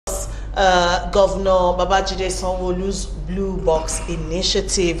Governor Babajide Sanwo Olu's Blue Box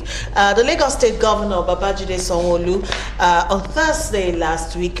Initiative. The Lagos State Governor Babajide Sanwo Olu on Thursday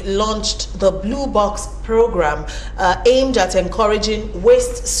last week launched the Blue Box program aimed at encouraging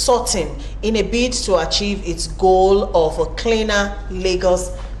waste sorting in a bid to achieve its goal of a cleaner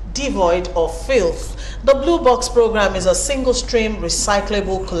Lagos devoid of filth. The Blue Box program is a single-stream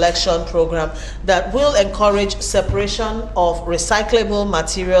recyclable collection program that will encourage separation of recyclable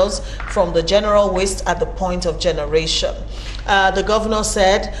materials from the general waste at the point of generation. The governor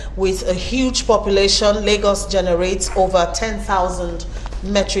said with a huge population, Lagos generates over 10,000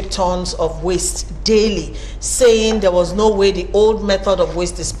 metric tons of waste daily, saying there was no way the old method of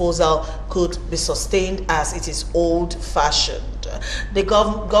waste disposal could be sustained as it is old-fashioned. The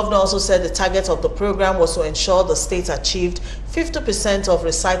governor also said the target of the program was to ensure the state achieved 50% of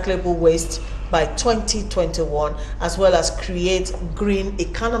recyclable waste by 2021, as well as create green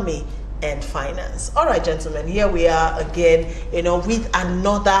economy and finance. All right, gentlemen, here we are again, with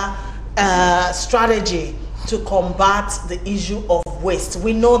another strategy to combat the issue of waste.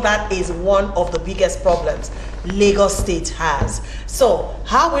 We know that is one of the biggest problems Lagos State has. So,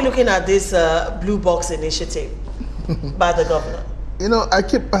 how are we looking at this Blue Box initiative by the governor? I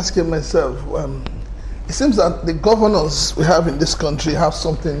keep asking myself, it seems that the governors we have in this country have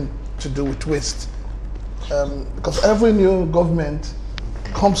something to do with waste. Because every new government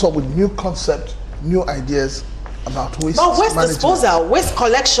comes up with new concepts, new ideas about waste. But waste disposal, waste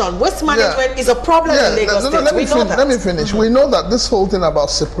collection, waste management is a problem in Lagos State. Let me finish. We know that this whole thing about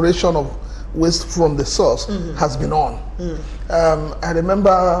separation of waste from the source has been on. I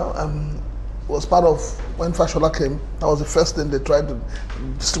remember was part of when Fashola came. That was the first thing they tried to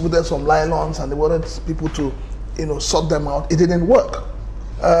distribute some nylons, and they wanted people to, sort them out. It didn't work.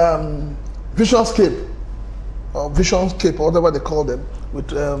 Visionscape, or whatever they call them, with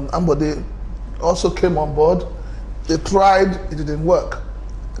Ambode also came on board. They tried, it didn't work.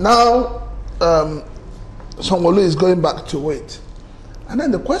 Now, Sanwo Olu is going back to it. And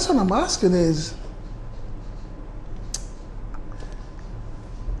then the question I'm asking is,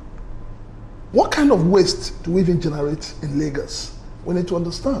 what kind of waste do we even generate in Lagos? We need to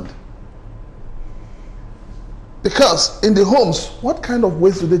understand. Because in the homes, what kind of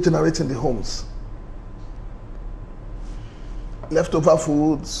waste do they generate in the homes? Leftover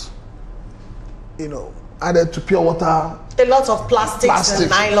foods, added to pure water. A lot of plastics and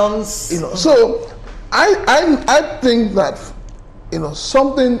nylons. So I think that,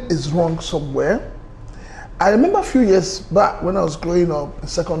 something is wrong somewhere. I remember a few years back when I was growing up in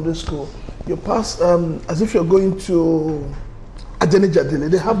secondary school, you pass as if you're going to Adenijadele.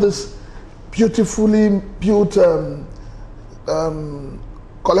 They have this beautifully built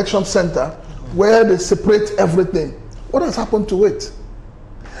collection center where they separate everything. What has happened to it?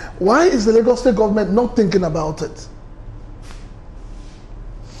 Why is the Lagos State government not thinking about it?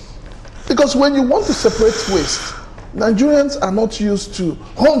 Because when you want to separate waste, Nigerians are not used to,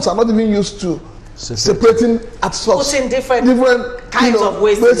 homes are not even used to separating at source. Putting different kinds of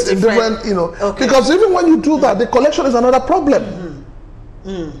waste in different. Okay. Because even when you do that, the collection is another problem.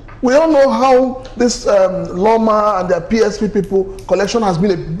 We all know how this Loma and their PSP people collection has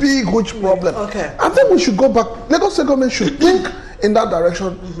been a big, huge problem. Okay. I think we should go back. Lagos State government should think in that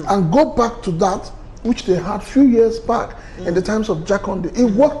direction and go back to that which they had a few years back in the times of Jakonde. It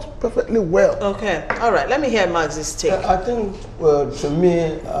worked perfectly well. Okay. All right. Let me hear Max's take. I think, to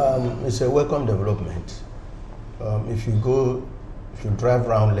me, it's a welcome development. If you drive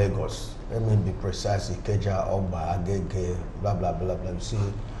around Lagos, let me be precise, Ikeja, Ogba, Agege, blah, blah, blah, blah, you see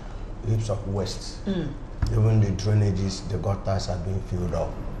heaps of waste. Even the drainages, the gutters are being filled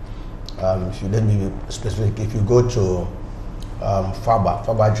up. If you let me be specific, if you go to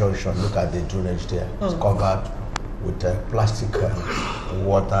Faba Junction, look at the drainage there. It's covered with plastic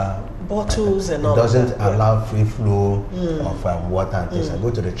water bottles and all. It doesn't allow free flow of water and things. I go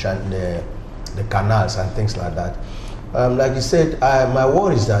to the canals and things like that. Like you said, my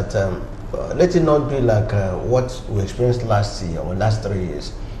worry is that let it not be like what we experienced last year or last 3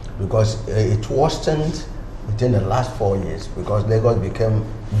 years, because it worsened within the last 4 years because Lagos became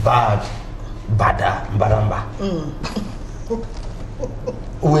badamba.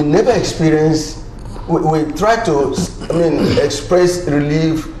 We never experienced. We tried to, express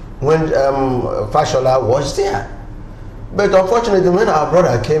relief when Fashola was there, but unfortunately, when our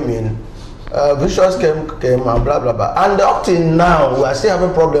brother came in, Vicious came and blah blah blah, and up till now we are still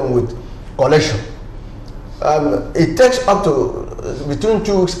having problem with collection. It takes up to between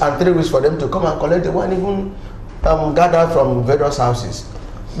 2 weeks and 3 weeks for them to come and collect the one, even gathered from various houses.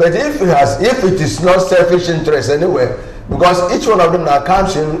 But if it is not selfish interest anyway, because each one of them that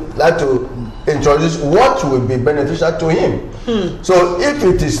comes in like to introduce what will be beneficial to him. So if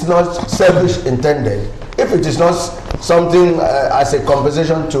it is not selfish intended, if it is not something as a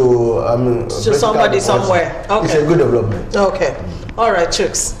compensation to somebody somewhere, okay, it's a good development. Okay, all right,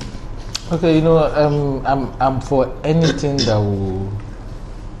 Chooks. Okay, you know, I'm for anything that will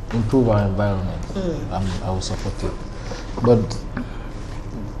improve our environment. I will support it. But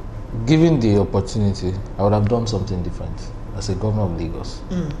given the opportunity, I would have done something different as a governor of Lagos.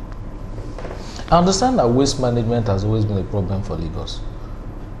 I understand that waste management has always been a problem for Lagos,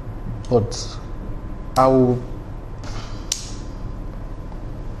 but I will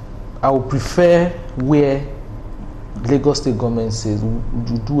prefer where Lagos State government says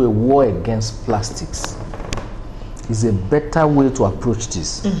we do a war against plastics. Is a better way to approach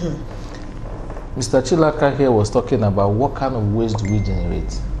this. Mr. Chilaka here was talking about what kind of waste do we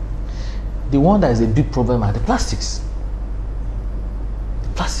generate. The one that is a big problem are the plastics.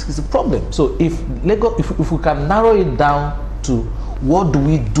 Plastic is a problem. So if Lagos, if we can narrow it down to what do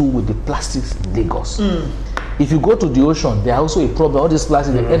we do with the plastics in Lagos? If you go to the ocean, there are also a problem. All these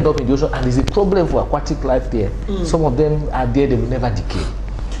plastics they end up in the ocean, and it's a problem for aquatic life there. Some of them are there; they will never decay.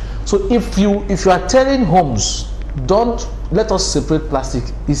 So if you are telling homes, don't let us separate plastic,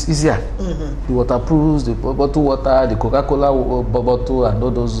 it's easier. The waterproofs, the bottled water, the Coca-Cola bottle, and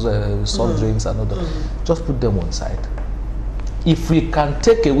all those soft drinks and all that. Just put them on side. If we can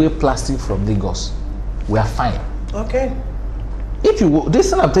take away plastic from Lagos, we are fine. Okay. If you,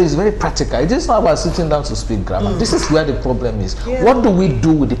 this thing I'm telling you is very practical. It is not about sitting down to speak grammar. This is where the problem is. What do we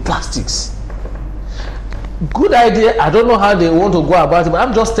do with the plastics? Good idea. I don't know how they want to go about it, but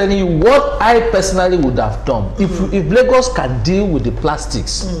I'm just telling you what I personally would have done. If Lagos can deal with the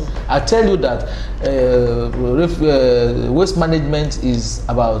plastics, I tell you that waste management is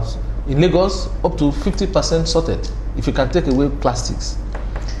about, in Lagos, up to 50% sorted. If you can take away plastics.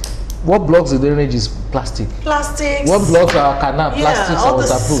 What blocks the drainage is plastic. Plastics. What blocks are canal, plastics and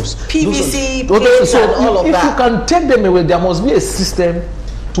waterproofs. PVC, plates and all of that. If you can take them away, there must be a system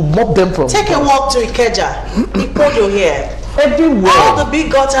to mop them from. Take a walk to Ikeja, Ikodo here. Everywhere. All the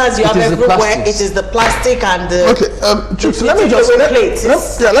big gutters you have everywhere, it is the plastic and the. Okay, Chooks, let me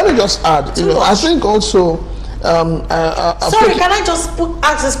just add. You know, I think also. Sorry, can I just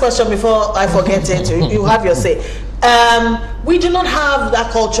ask this question before I forget it? You have your say. We do not have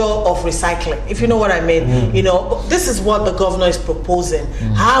that culture of recycling, if you know what I mean. You know, this is what the governor is proposing.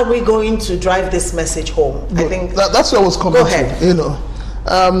 How are we going to drive this message home? I think that's what I was coming to. You know,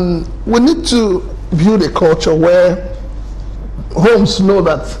 we need to build a culture where homes know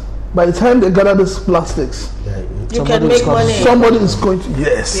that by the time they gather these plastics, you can make money. Somebody is going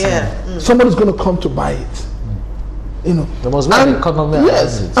to somebody's going to come to buy it. You know, there must be an economy.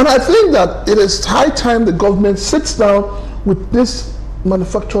 Yes, and I think that it is high time the government sits down with these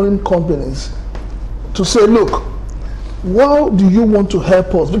manufacturing companies to say, look, how do you want to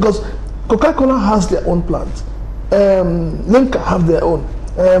help us? Because Coca-Cola has their own plant, Limca have their own.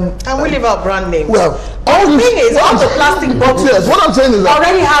 And we leave our brand names. Well, the thing is, all the plastic bottles. Yes, what I'm saying is that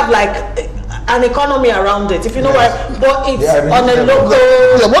already have like an economy around it. If you know what, but it's on a local.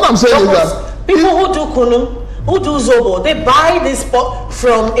 Yeah, what I'm saying is that people who do kunu, who do zobo, they buy this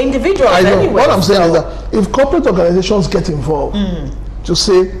from individuals. I know. Anyway, what I'm saying is that if corporate organizations get involved to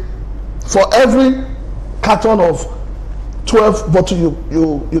say, for every carton of 12 bottle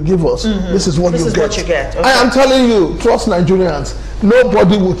you give us, this is what you get. Okay. I am telling you, trust Nigerians.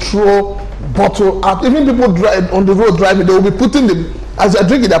 Nobody will throw bottle out. Even people drive on the road driving, they will be putting them as they're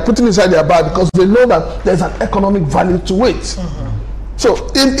drinking. They're putting inside their bag because they know that there's an economic value to it. So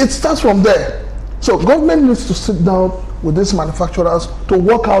it starts from there. So government needs to sit down with these manufacturers to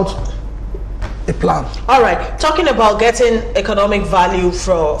work out a plan. All right. Talking about getting economic value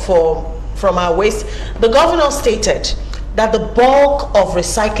from our waste, the governor stated that the bulk of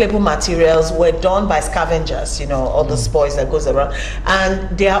recyclable materials were done by scavengers, you know, all the spoils that goes around,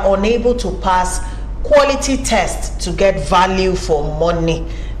 and they are unable to pass quality tests to get value for money.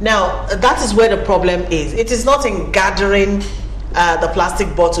 Now, that is where the problem is. It is not in gathering the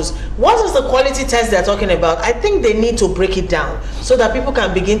plastic bottles. What is the quality test they're talking about? I think they need to break it down so that people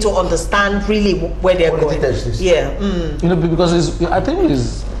can begin to understand really where they're going. Yeah. You know, because I think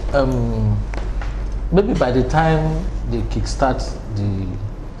it's maybe by the time they kickstart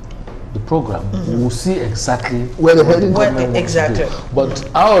the program, we'll see exactly where the heading exactly. But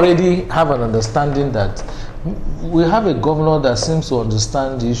I already have an understanding that we have a governor that seems to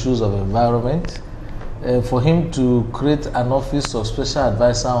understand the issues of environment. For him to create an office of special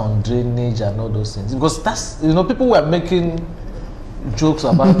advisor on drainage and all those things, because that's, you know, people were making jokes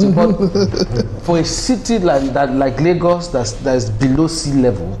about it, but for a city like that, like Lagos, that's below sea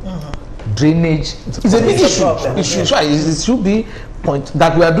level, drainage is a big issue. It should be point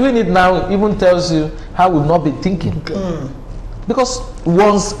that we are doing it now. Even tells you how we not be thinking. Because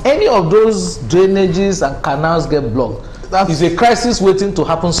once any of those drainages and canals get blocked, is a crisis waiting to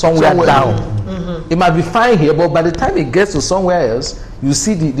happen somewhere down. It might be fine here, but by the time it gets to somewhere else, you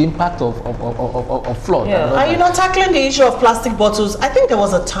see the impact of flood. Yeah. And you know, tackling the issue of plastic bottles, I think there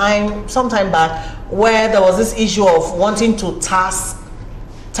was a time, sometime back, where there was this issue of wanting to tax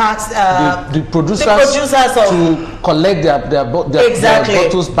the producers to collect their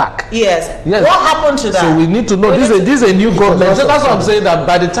bottles back. Yes. What happened to that? So we need to know. This is a new government. So that's what I'm saying, that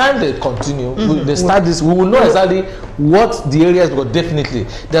by the time they continue, they start this, we will know exactly what the areas. Because definitely,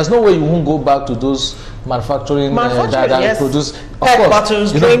 there's no way you won't go back to those manufacturing that produce PET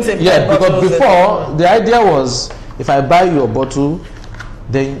bottles, drinks, and PET bottles. Because before the idea was, if I buy your bottle,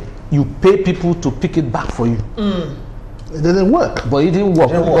 then you pay people to pick it back for you. It didn't work. But it didn't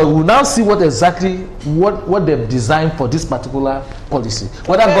work. But we'll now see what they've designed for this particular policy.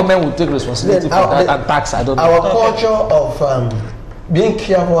 Whether government will take responsibility for that and tax, I don't know. Our culture of being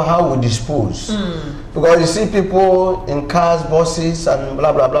careful how we dispose. Because you see people in cars, buses, and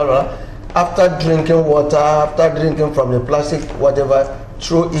blah, blah, blah, blah. After drinking water, after drinking from the plastic, whatever,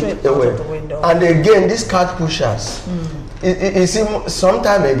 throw it away. And again, these cart pushers. You see, some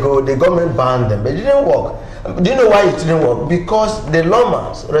time ago, the government banned them, but it didn't work. Do you know why it didn't work? Because the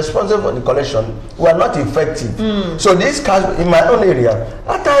lawmans responsible for the collection were not effective. So these cars in my own area,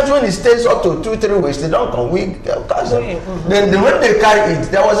 at times when it stays up to 2-3 weeks, they don't come. We catch them. Then when they carry it,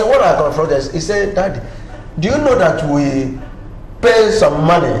 there was a one I confronted. He said, "Daddy, do you know that we pay some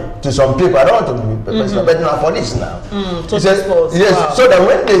money to some people? I don't want to be personal, but now for this now." He said, yes, so that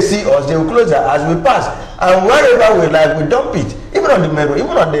when they see us, they will close their eyes, we pass. And wherever we like, we dump it. Even on the mirror,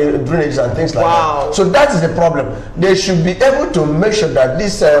 even on the drainage and things like that. So that is the problem. They should be able to make sure that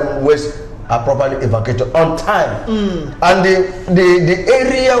these waste are properly evacuated on time. And the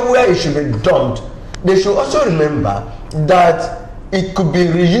area where it should be dumped, they should also remember that it could be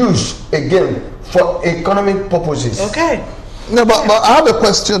reused again for economic purposes. Okay. No, but I have a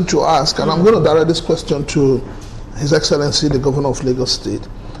question to ask, and I'm going to direct this question to His Excellency, the Governor of Lagos State.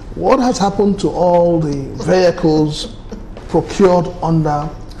 What has happened to all the vehicles procured under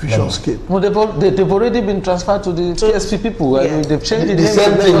Vision Scheme? Well, they've already been transferred to the TSP people. I mean, they've changed the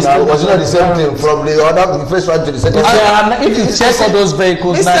same thing now. Was not the same thing from the first one to the second one. If you check all those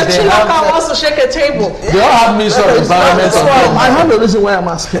vehicles now, they wants to shake a table. They all have means of environment. I have a reason why I'm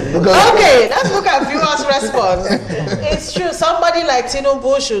asking. Okay, let's look at viewers' response. It's true. Somebody like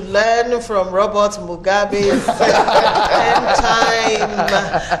Tinubu should learn from Robert Mugabe's time.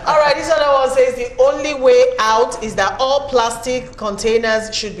 All right, this other one says the only way out is that all plastic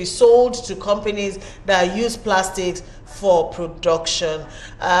containers should be sold to companies that use plastics for production.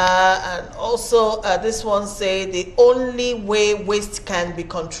 And also this one say the only way waste can be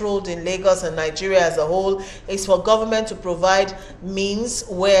controlled in Lagos and Nigeria as a whole is for government to provide means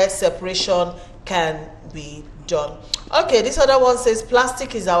where separation can be done. Okay, this other one says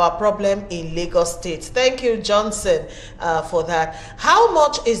plastic is our problem in Lagos State. Thank you, Johnson, for that. How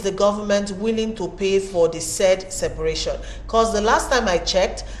much is the government willing to pay for the said separation? Because the last time I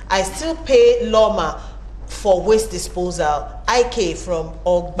checked, I still pay Loma for waste disposal. IK from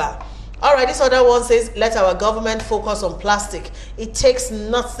Ogba. All right, this other one says, let our government focus on plastic. It takes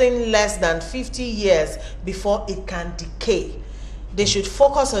nothing less than 50 years before it can decay. They should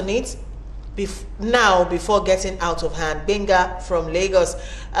focus on it now before getting out of hand. Benga from Lagos.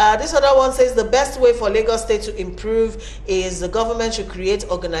 This other one says the best way for Lagos State to improve is the government should create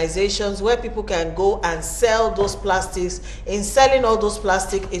organizations where people can go and sell those plastics. In selling all those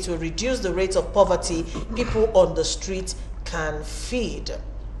plastic, it will reduce the rate of poverty people on the street can feed.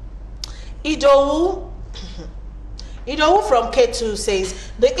 Idowu from K2 says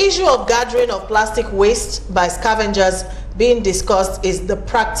the issue of gathering of plastic waste by scavengers being discussed is the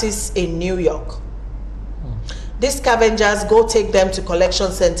practice in New York. These scavengers go take them to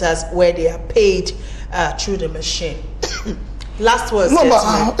collection centers where they are paid through the machine. Last word. No,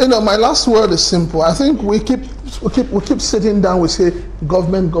 but you know, my last word is simple. I think we keep sitting down. We say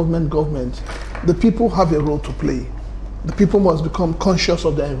government. The people have a role to play. The people must become conscious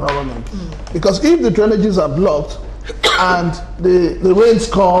of their environment. Because if the drainages are blocked and the rains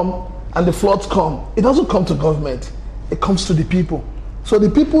come and the floods come, it doesn't come to government. It comes to the people. So the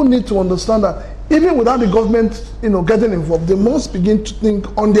people need to understand that even without the government, getting involved, they must begin to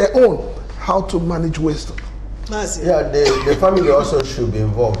think on their own how to manage waste. Yeah, the family also should be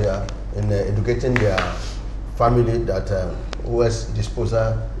involved in educating their family that waste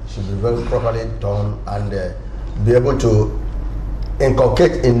disposal should be very properly done, and be able to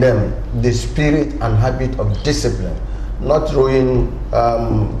inculcate in them the spirit and habit of discipline, not throwing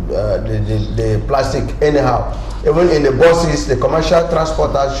the plastic anyhow. Even in the buses, the commercial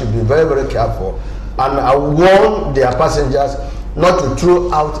transporters should be very, very careful. And I warn their passengers not to throw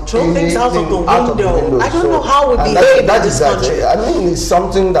things out of the window. I don't know how we behave in this country. I mean, it's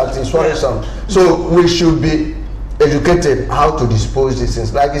something that is worrisome. So we should be educated how to dispose these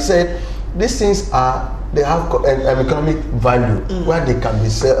things. Like you said, these things they have an economic value where they can be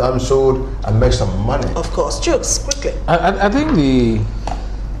sold and make some money. Of course. Jokes, quickly. I think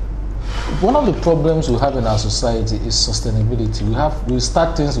one of the problems we have in our society is sustainability. We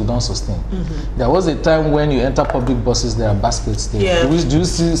start things we don't sustain. There was a time when you enter public buses, there are baskets there. Yeah. Do you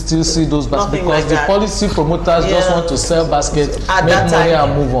still see those baskets? Nothing Because like the that. policy promoters just want to sell baskets, At make that money time.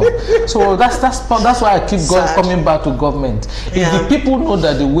 and move on. So that's why I keep Sad. coming back to government. Yeah. If the people know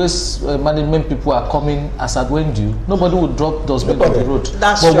that the waste management people are coming as at when due, nobody will drop dustbin on the road.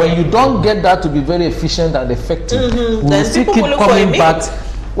 That's but true. when you don't get that to be very efficient and effective, we will Then still people keep will look for a coming meat. back.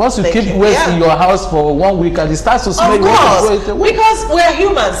 Once you keep waste in your house for 1 week and it starts to smell, Of you want to throw course, it away. because we're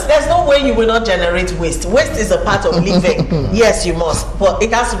humans. There's no way you will not generate waste. Waste is a part of living. Yes, you must, but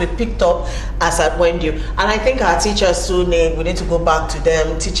it has to be picked up as at when due. And I think our teachers too we need to go back to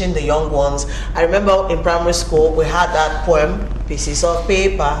them, teaching the young ones. I remember in primary school we had that poem, pieces of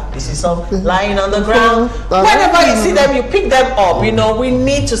paper, pieces of lying on the ground. Whenever you see them, you pick them up. You know, we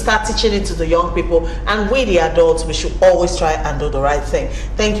need to start teaching it to the young people, and we the adults, we should always try and do the right thing.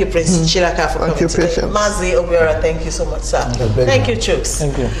 Thank you, Prince Chiraka, for coming today. Patience. Mazi Obiora, thank you so much, sir. Thank you, Chooks.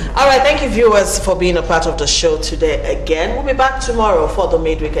 Thank you. All right, thank you, viewers, for being a part of the show today again. We'll be back tomorrow for the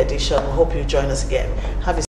midweek edition. We hope you join us again. Have a